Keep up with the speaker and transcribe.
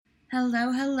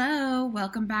Hello, hello.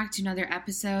 Welcome back to another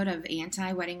episode of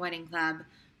Anti-Wedding Wedding Club.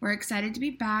 We're excited to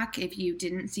be back. If you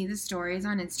didn't see the stories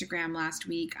on Instagram last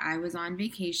week, I was on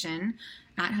vacation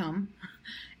at home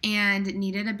and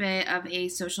needed a bit of a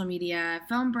social media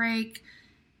phone break.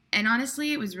 And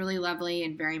honestly, it was really lovely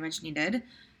and very much needed.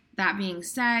 That being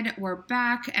said, we're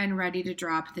back and ready to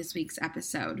drop this week's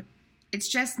episode. It's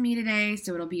just me today,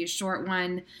 so it'll be a short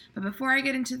one. But before I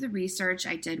get into the research,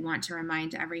 I did want to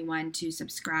remind everyone to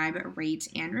subscribe, rate,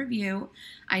 and review.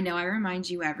 I know I remind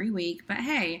you every week, but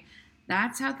hey,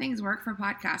 that's how things work for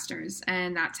podcasters,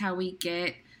 and that's how we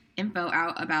get info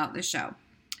out about the show.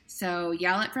 So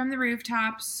yell it from the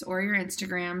rooftops or your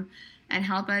Instagram and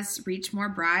help us reach more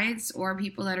brides or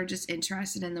people that are just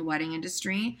interested in the wedding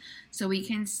industry so we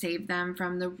can save them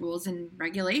from the rules and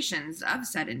regulations of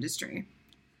said industry.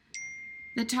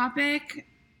 The topic,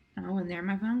 and there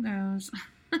my phone goes.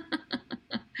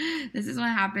 This is what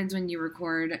happens when you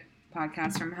record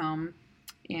podcasts from home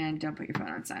and don't put your phone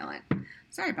on silent.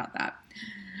 Sorry about that.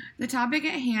 The topic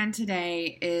at hand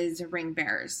today is ring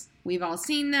bearers. We've all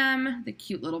seen them, the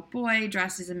cute little boy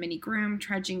dressed as a mini groom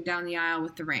trudging down the aisle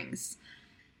with the rings.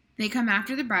 They come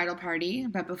after the bridal party,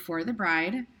 but before the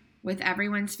bride, with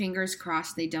everyone's fingers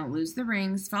crossed they don't lose the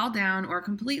rings, fall down, or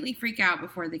completely freak out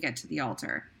before they get to the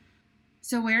altar.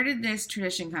 So where did this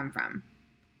tradition come from?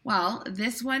 Well,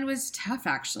 this one was tough,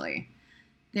 actually.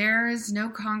 There's no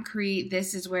concrete,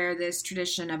 this is where this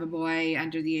tradition of a boy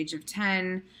under the age of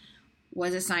 10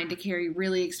 was assigned to carry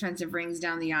really expensive rings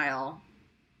down the aisle.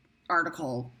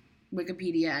 Article,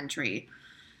 Wikipedia entry,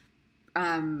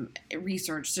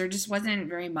 research. There just wasn't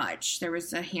very much. There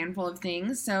was a handful of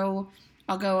things, so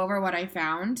I'll go over what I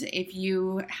found. If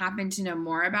you happen to know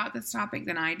more about this topic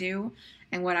than I do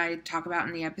and what I talk about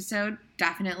in the episode,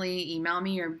 definitely email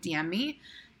me or DM me,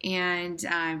 and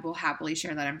I will happily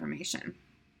share that information.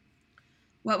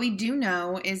 What we do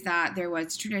know is that there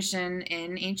was tradition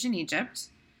in ancient Egypt.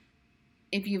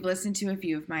 If you've listened to a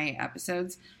few of my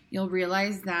episodes, you'll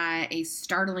realize that a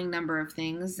startling number of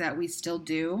things that we still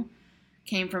do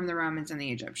came from the Romans and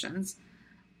the Egyptians.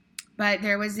 But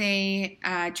there was a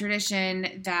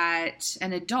tradition that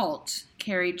an adult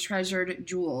carried treasured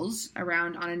jewels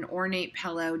around on an ornate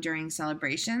pillow during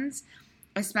celebrations,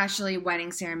 especially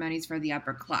wedding ceremonies for the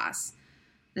upper class.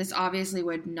 This obviously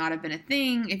would not have been a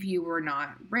thing if you were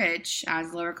not rich,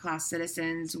 as lower class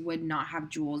citizens would not have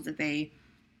jewels that they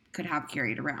could have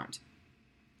carried around.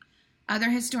 Other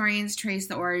historians trace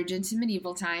the origin to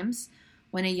medieval times,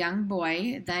 when a young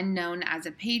boy, then known as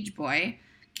a page boy,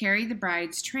 carried the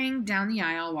bride's train down the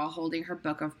aisle while holding her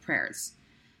book of prayers.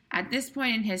 At this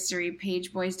point in history,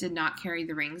 page boys did not carry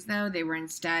the rings, though. They were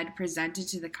instead presented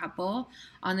to the couple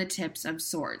on the tips of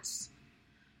swords.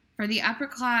 For the upper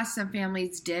class, some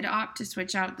families did opt to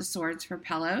switch out the swords for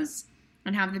pillows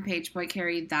and have the page boy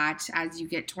carry that as you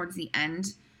get towards the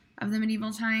end of the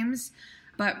medieval times.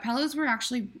 But pillows were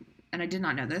actually, and I did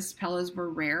not know this, pillows were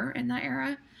rare in that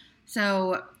era.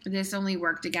 So this only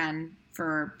worked again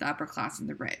for the upper class and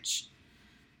the rich.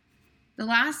 The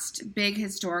last big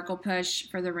historical push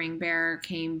for the ring bearer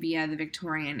came via the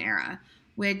Victorian era,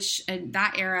 which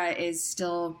that era is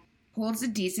still holds a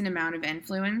decent amount of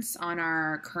influence on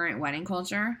our current wedding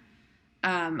culture.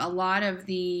 A lot of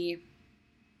the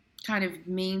kind of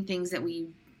main things that we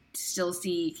still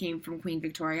see came from Queen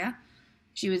Victoria.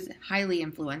 She was highly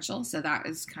influential, so that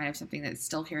is kind of something that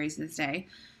still carries to this day.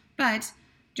 But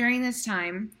during this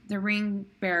time, the ring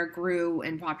bearer grew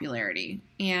in popularity,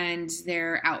 and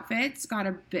their outfits got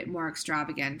a bit more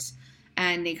extravagant,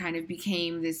 and they kind of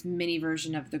became this mini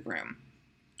version of the groom.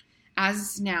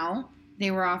 As now,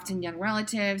 they were often young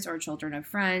relatives or children of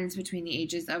friends between the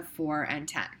ages of 4 and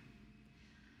 10.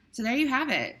 So there you have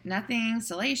it. Nothing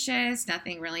salacious,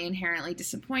 nothing really inherently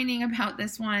disappointing about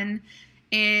this one.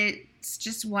 It's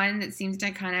just one that seems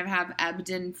to kind of have ebbed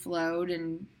and flowed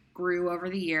and grew over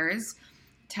the years,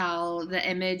 till the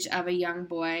image of a young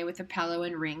boy with a pillow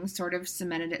and rings sort of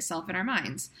cemented itself in our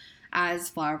minds, as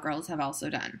flower girls have also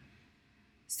done.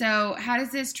 So how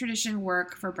does this tradition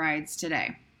work for brides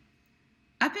today?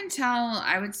 Up until,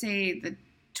 I would say, the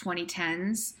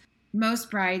 2010s, most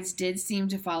brides did seem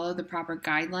to follow the proper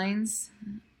guidelines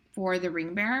for the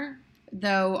ring bearer,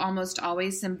 though almost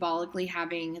always symbolically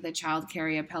having the child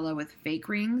carry a pillow with fake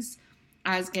rings,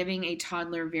 as giving a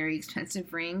toddler very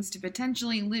expensive rings to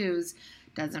potentially lose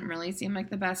doesn't really seem like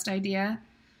the best idea.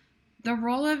 The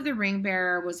role of the ring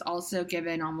bearer was also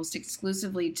given almost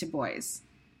exclusively to boys.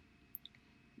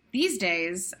 These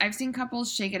days, I've seen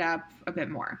couples shake it up a bit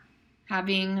more.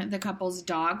 Having the couple's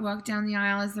dog walk down the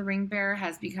aisle as the ring bearer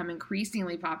has become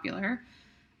increasingly popular,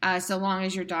 so long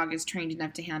as your dog is trained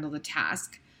enough to handle the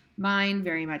task. Mine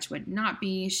very much would not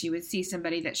be. She would see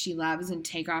somebody that she loves and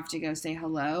take off to go say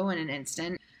hello in an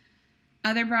instant.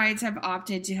 Other brides have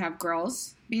opted to have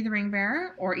girls be the ring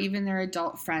bearer, or even their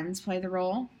adult friends play the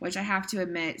role, which I have to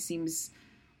admit seems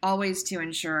always to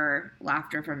ensure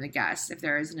laughter from the guests if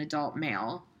there is an adult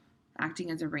male acting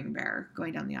as a ring bearer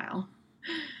going down the aisle.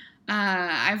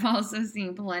 I've also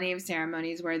seen plenty of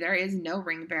ceremonies where there is no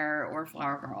ring bearer or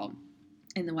flower girl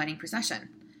in the wedding procession.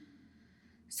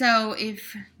 So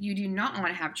if you do not want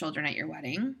to have children at your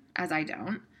wedding, as I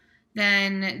don't,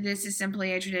 then this is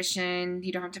simply a tradition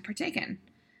you don't have to partake in.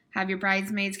 Have your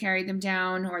bridesmaids carry them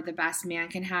down, or the best man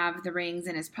can have the rings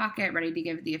in his pocket ready to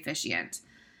give the officiant.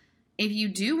 If you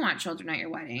do want children at your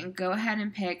wedding, go ahead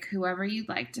and pick whoever you'd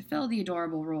like to fill the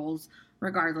adorable roles,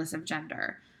 regardless of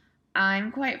gender.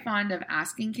 I'm quite fond of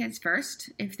asking kids first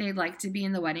if they'd like to be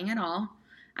in the wedding at all,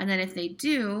 and then if they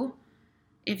do,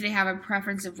 if they have a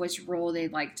preference of which role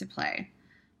they'd like to play.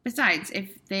 Besides,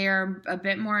 if they're a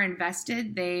bit more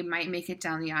invested, they might make it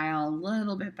down the aisle a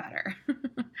little bit better.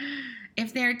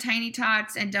 If they're tiny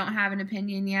tots and don't have an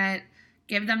opinion yet,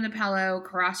 give them the pillow,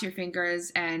 cross your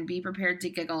fingers, and be prepared to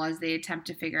giggle as they attempt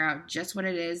to figure out just what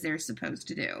it is they're supposed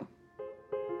to do.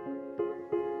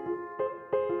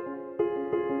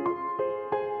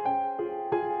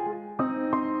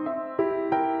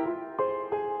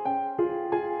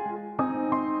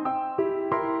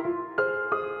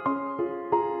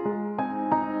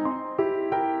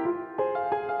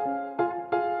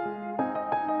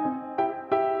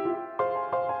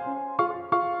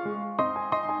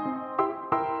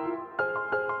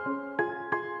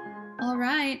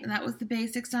 That was the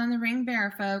basics on the ring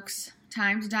bearer, folks.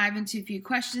 Time to dive into a few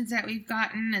questions that we've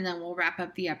gotten, and then we'll wrap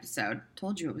up the episode.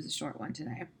 Told you it was a short one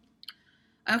today.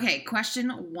 Okay, question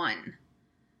 1.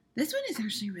 This one is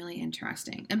actually really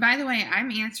interesting. And by the way,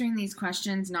 I'm answering these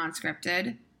questions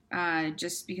non-scripted,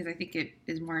 just because I think it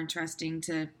is more interesting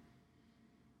to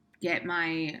get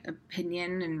my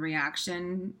opinion and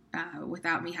reaction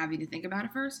without me having to think about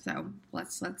it first. So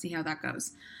let's see how that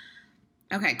goes.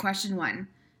 Okay, question 1.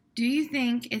 Do you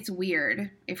think it's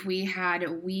weird if we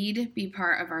had weed be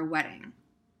part of our wedding?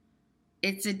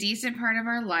 It's a decent part of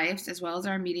our lives as well as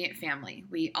our immediate family.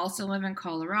 We also live in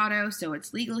Colorado, so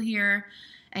it's legal here,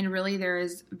 and really there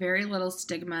is very little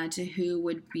stigma to who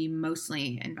would be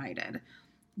mostly invited.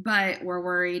 But we're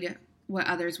worried what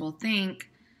others will think.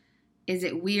 Is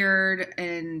it weird,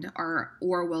 or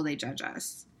will they judge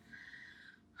us?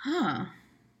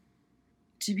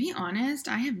 To be honest,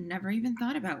 I have never even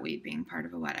thought about weed being part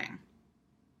of a wedding.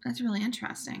 That's really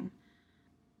interesting.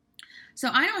 So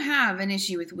I don't have an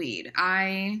issue with weed.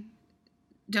 I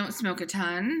don't smoke a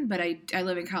ton, but I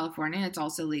live in California. It's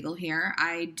also legal here.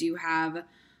 I do have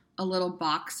a little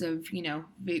box of,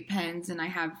 vape pens, and I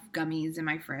have gummies in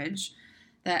my fridge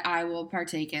that I will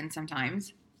partake in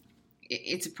sometimes.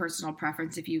 It's a personal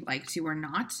preference if you like to or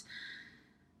not.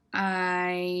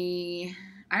 I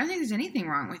don't think there's anything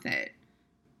wrong with it.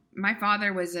 My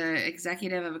father was an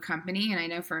executive of a company, and I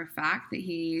know for a fact that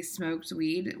he smoked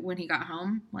weed when he got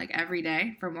home, like every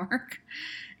day from work.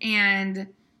 And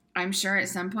I'm sure at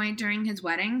some point during his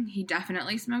wedding, he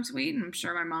definitely smoked weed, and I'm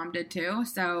sure my mom did too.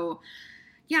 So,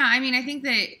 yeah, I think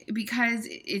that because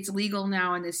it's legal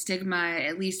now and the stigma,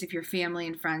 at least if your family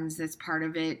and friends that's part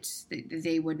of it,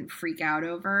 they wouldn't freak out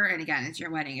over. And again, it's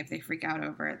your wedding. If they freak out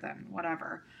over it, then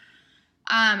whatever.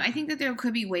 I think that there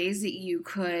could be ways that you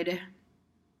could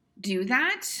do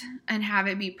that and have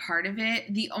it be part of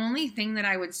it. The only thing that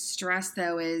I would stress,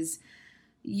 though, is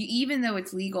even though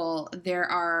it's legal, there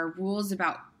are rules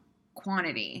about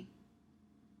quantity.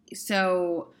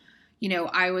 So,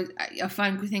 a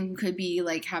fun thing could be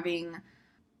like having,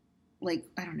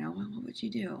 I don't know, what would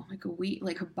you do?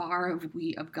 Like a bar of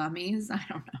gummies. I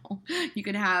don't know. You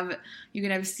could have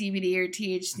CBD or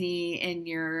THC in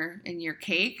your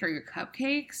cake or your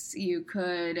cupcakes. You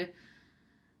could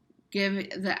give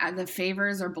the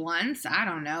favors or blunts. I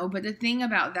don't know. But the thing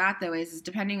about that, though, is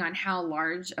depending on how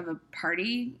large of a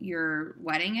party your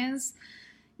wedding is,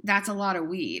 that's a lot of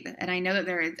weed. And I know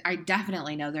that I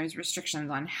definitely know there's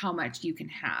restrictions on how much you can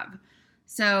have.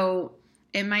 So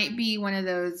it might be one of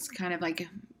those kind of like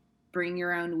bring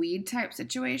your own weed type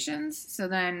situations. So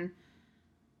then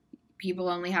people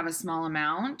only have a small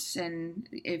amount. And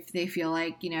if they feel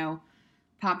like,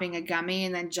 popping a gummy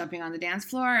and then jumping on the dance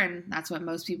floor, and that's what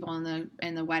most people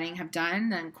in the wedding have done,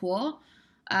 then cool.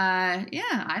 I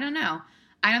don't know.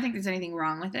 I don't think there's anything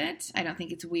wrong with it. I don't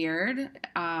think it's weird.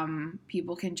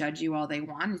 People can judge you all they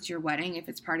want. It's your wedding. If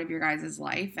it's part of your guys'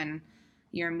 life and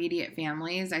your immediate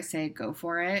families, I say go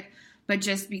for it. But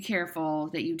just be careful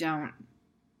that you don't,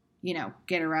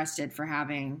 get arrested for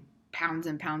having pounds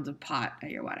and pounds of pot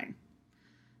at your wedding.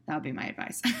 That would be my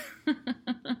advice.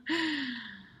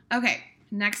 Okay,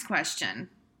 next question.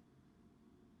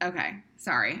 Okay,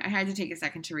 sorry. I had to take a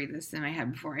second to read this in my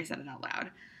head before I said it out loud.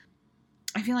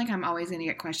 I feel like I'm always going to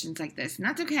get questions like this, and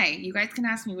that's okay. You guys can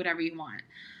ask me whatever you want.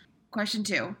 Question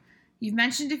 2. You've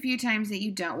mentioned a few times that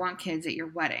you don't want kids at your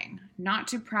wedding. Not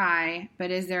to pry,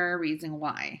 but is there a reason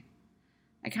why?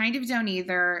 I kind of don't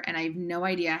either, and I have no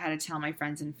idea how to tell my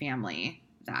friends and family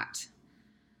that.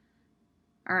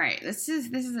 All right, this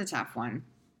is a tough one.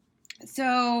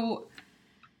 So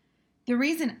the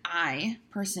reason I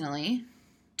personally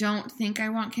don't think I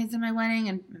want kids at my wedding,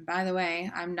 and by the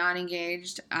way, I'm not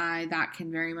engaged. That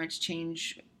can very much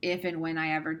change if and when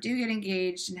I ever do get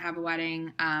engaged and have a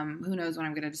wedding. Who knows what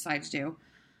I'm going to decide to do.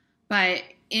 But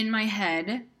in my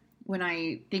head, when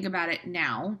I think about it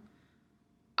now,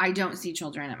 I don't see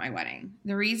children at my wedding.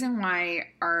 The reason why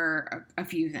are a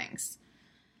few things.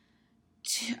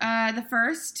 The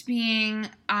first being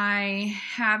I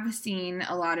have seen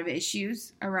a lot of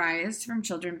issues arise from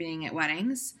children being at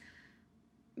weddings.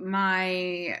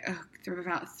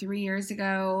 About 3 years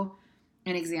ago,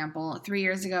 an example, 3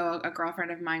 years ago, a girlfriend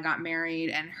of mine got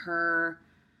married and her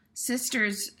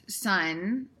sister's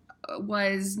son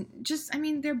was just,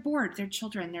 they're bored. They're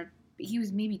children. He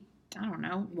was maybe,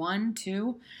 1,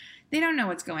 2. They don't know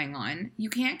what's going on. You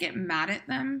can't get mad at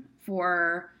them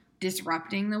for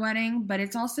disrupting the wedding, but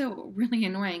it's also really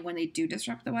annoying when they do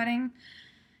disrupt the wedding.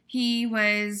 He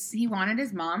wanted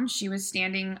his mom. She was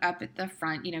standing up at the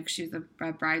front, because she was a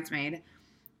bridesmaid,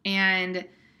 and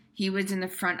he was in the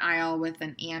front aisle with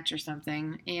an aunt or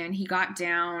something, and he got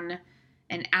down,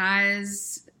 and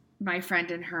as my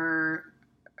friend and her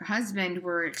husband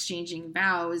were exchanging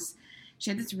vows, she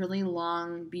had this really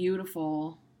long,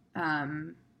 beautiful,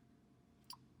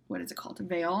 what is it called? A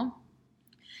veil.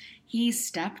 He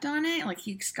stepped on it, like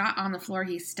he got on the floor,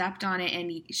 he stepped on it,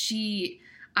 and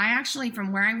I actually,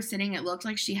 from where I was sitting, it looked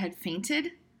like she had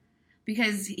fainted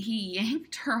because he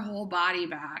yanked her whole body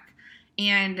back,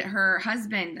 and her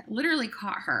husband literally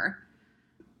caught her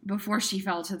before she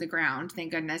fell to the ground,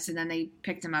 thank goodness, and then they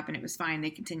picked him up and it was fine.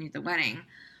 They continued the wedding.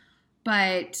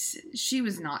 But she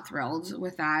was not thrilled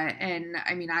with that, and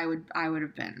I would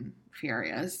have been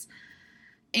furious.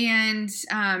 And,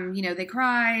 they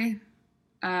cry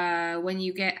when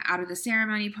you get out of the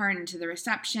ceremony part into the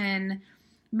reception.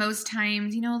 Most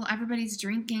times, everybody's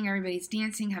drinking, everybody's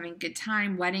dancing, having a good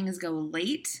time. Weddings go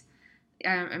late.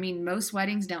 Most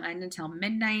weddings don't end until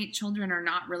midnight. Children are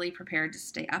not really prepared to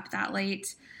stay up that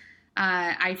late.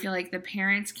 I feel like the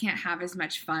parents can't have as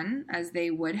much fun as they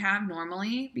would have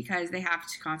normally because they have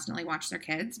to constantly watch their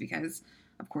kids because,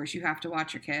 of course, you have to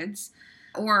watch your kids.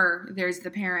 Or there's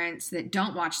the parents that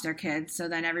don't watch their kids, so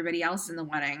then everybody else in the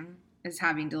wedding is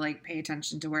having to, pay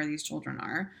attention to where these children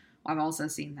are. I've also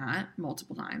seen that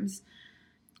multiple times.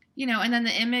 And then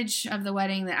the image of the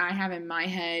wedding that I have in my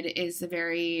head is a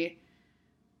very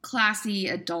classy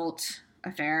adult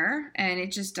affair, and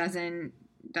it just doesn't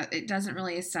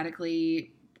really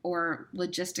aesthetically or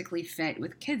logistically fit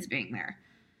with kids being there.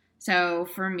 So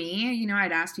for me,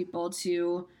 I'd ask people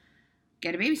to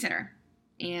get a babysitter.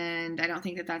 And I don't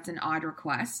think that that's an odd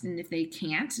request. And if they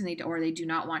can't or they do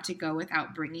not want to go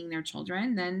without bringing their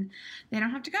children, then they don't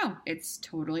have to go. It's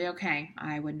totally okay.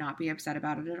 I would not be upset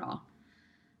about it at all.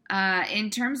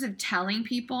 In terms of telling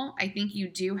people, I think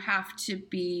you have to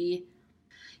be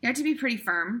pretty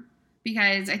firm,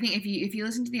 because I think if you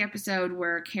listen to the episode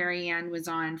where Carrie Ann was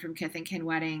on from Kith and Kin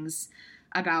Weddings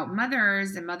about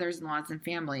mothers and mothers-in-laws and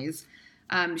families,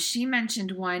 she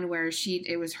mentioned one where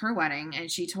it was her wedding, and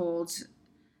she told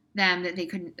them that they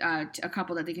couldn't, a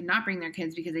couple that they could not bring their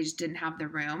kids because they just didn't have the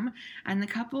room. And the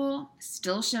couple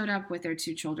still showed up with their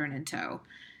 2 children in tow.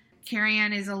 Carrie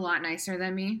Ann is a lot nicer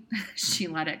than me. She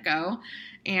let it go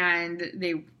and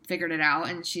they figured it out.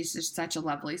 And she's just such a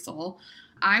lovely soul.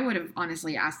 I would have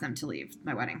honestly asked them to leave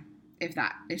my wedding. If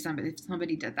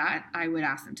somebody did that, I would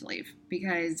ask them to leave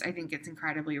because I think it's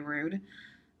incredibly rude.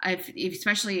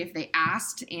 Especially if they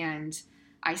asked and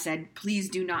I said, please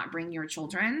do not bring your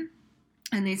children,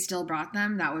 and they still brought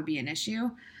them, that would be an issue.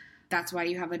 That's why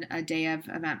you have a day of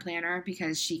event planner,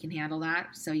 because she can handle that,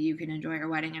 so you can enjoy your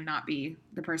wedding and not be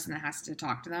the person that has to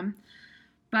talk to them.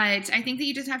 But I think that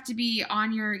you just have to be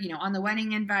on your, on the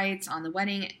wedding invites, on the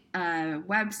wedding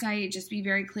website, just be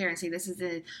very clear and say this is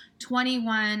a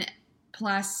 21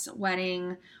 plus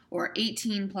wedding or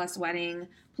 18 plus wedding.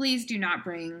 Please do not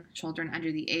bring children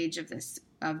under the age of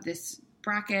this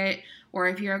bracket, or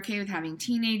if you're okay with having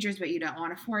teenagers but you don't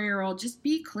want a 4-year-old, just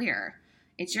be clear.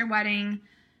 It's your wedding.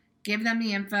 Give them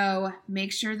the info.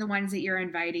 Make sure the ones that you're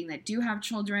inviting that do have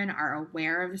children are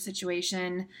aware of the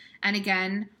situation. And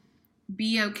again,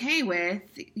 be okay with,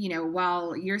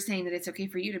 while you're saying that it's okay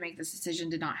for you to make this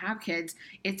decision to not have kids,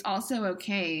 it's also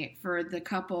okay for the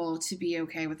couple to be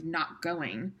okay with not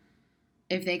going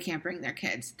if they can't bring their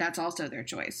kids. That's also their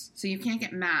choice. So you can't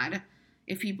get mad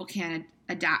if people can't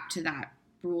adapt to that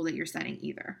rule that you're setting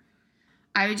either.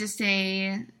 I would just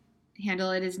say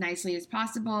handle it as nicely as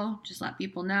possible. Just let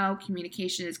people know.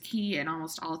 Communication is key in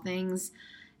almost all things,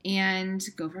 and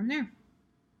go from there.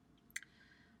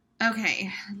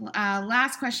 Okay,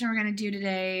 last question we're going to do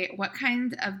today. What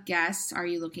kind of guests are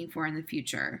you looking for in the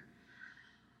future?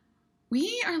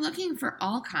 We are looking for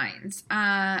all kinds.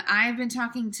 I've been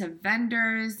talking to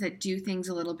vendors that do things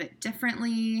a little bit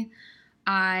differently.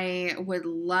 I would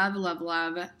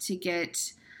love to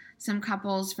get some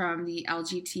couples from the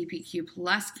LGBTQ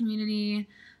plus community,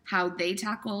 how they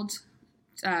tackled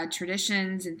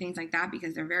traditions and things like that,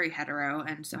 because they're very hetero.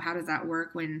 And so how does that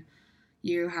work when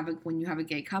you have a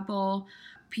gay couple?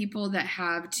 People that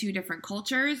have two different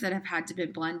cultures that have had to be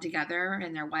blend together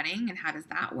in their wedding, and how does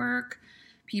that work?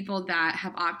 People that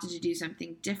have opted to do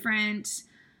something different,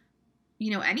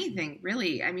 anything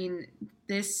really. I mean,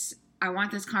 I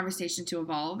want this conversation to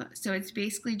evolve. So it's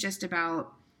basically just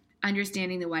about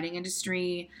understanding the wedding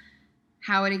industry,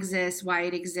 how it exists, why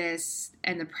it exists,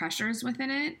 and the pressures within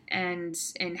it, and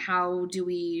how do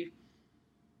we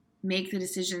make the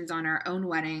decisions on our own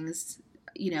weddings,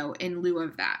 in lieu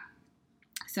of that.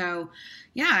 So,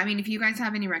 yeah, I mean, if you guys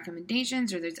have any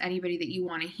recommendations or there's anybody that you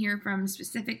want to hear from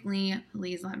specifically,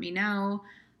 please let me know,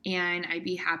 and I'd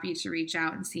be happy to reach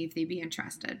out and see if they'd be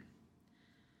interested.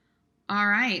 All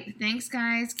right. Thanks,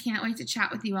 guys. Can't wait to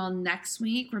chat with you all next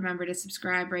week. Remember to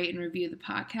subscribe, rate, and review the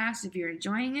podcast if you're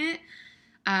enjoying it.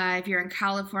 If you're in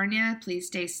California, please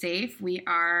stay safe. We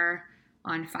are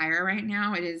on fire right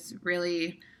now. It is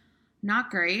really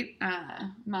not great.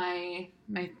 My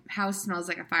house smells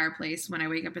like a fireplace when I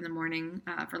wake up in the morning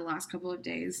for the last couple of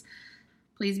days.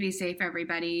 Please be safe,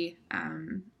 everybody.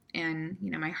 And,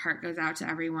 my heart goes out to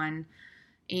everyone.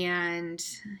 And,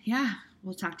 yeah,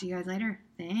 we'll talk to you guys later.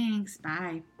 Thanks.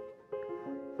 Bye.